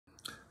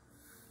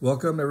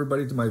Welcome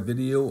everybody to my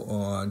video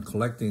on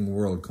collecting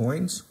world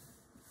coins.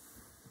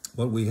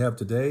 What we have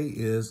today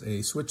is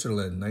a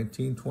Switzerland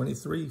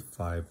 1923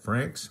 5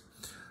 francs.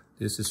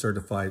 This is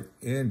certified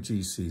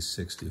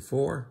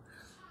NGC64.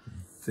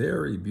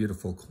 Very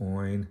beautiful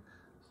coin,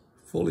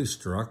 fully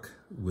struck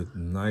with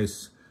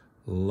nice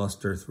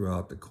luster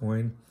throughout the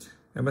coin.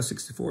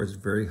 MS64 is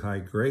very high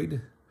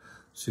grade.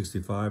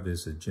 65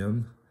 is a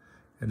gem.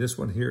 And this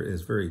one here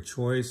is very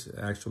choice.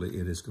 Actually,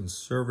 it is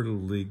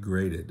conservatively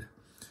graded.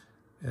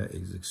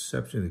 It's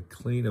exceptionally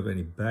clean of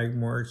any bag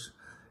marks,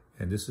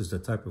 and this is the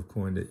type of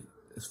coin that,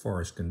 as far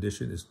as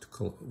condition, is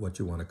what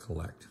you want to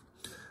collect.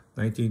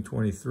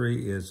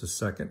 1923 is the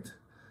second.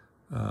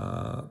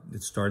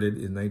 It started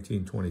in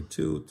 1922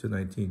 to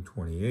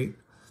 1928.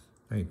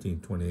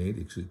 1928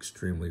 is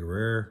extremely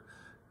rare,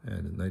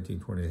 and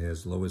 1920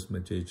 has lowest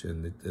mintage,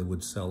 and it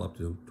would sell up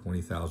to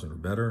 20,000 or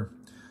better.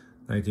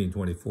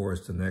 1924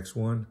 is the next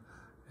one,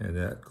 and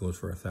that goes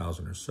for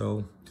 1,000 or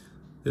so.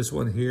 This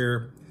one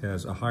here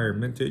has a higher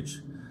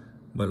mintage,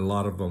 but a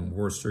lot of them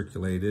were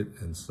circulated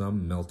and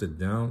some melted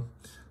down.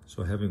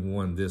 So having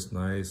one this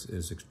nice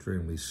is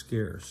extremely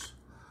scarce.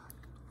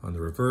 On the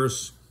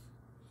reverse,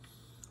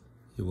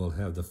 you will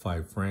have the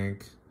 5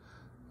 franc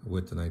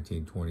with the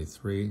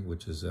 1923,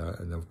 which is,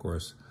 and of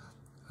course,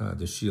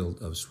 the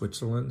Shield of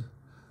Switzerland.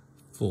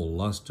 Full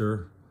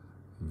luster,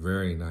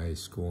 very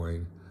nice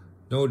coin,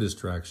 no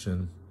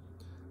distraction,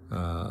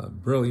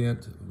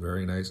 brilliant,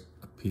 very nice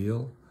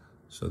appeal.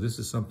 So this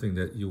is something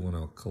that you want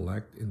to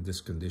collect in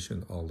this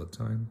condition all the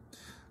time.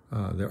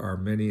 There are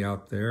many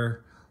out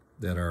there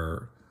that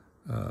are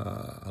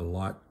a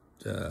lot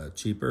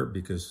cheaper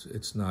because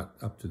it's not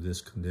up to this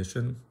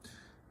condition.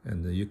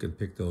 And you can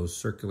pick those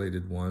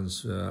circulated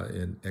ones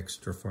in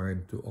extra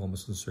fine to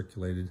almost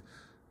uncirculated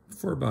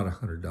for about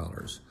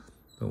 $100.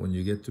 But when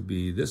you get to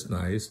be this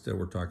nice, then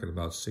we're talking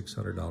about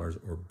 $600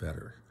 or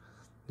better.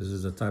 This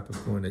is the type of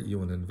coin that you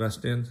want to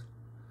invest in.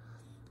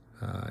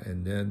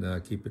 And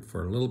then keep it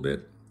for a little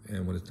bit,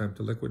 and when it's time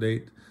to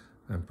liquidate,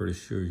 I'm pretty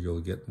sure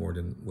you'll get more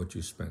than what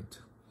you spent.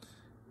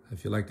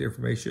 If you like the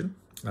information,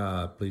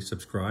 please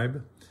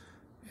subscribe,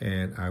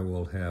 and I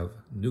will have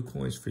new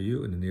coins for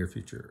you in the near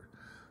future.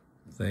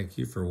 Thank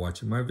you for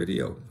watching my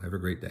video. Have a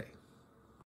great day.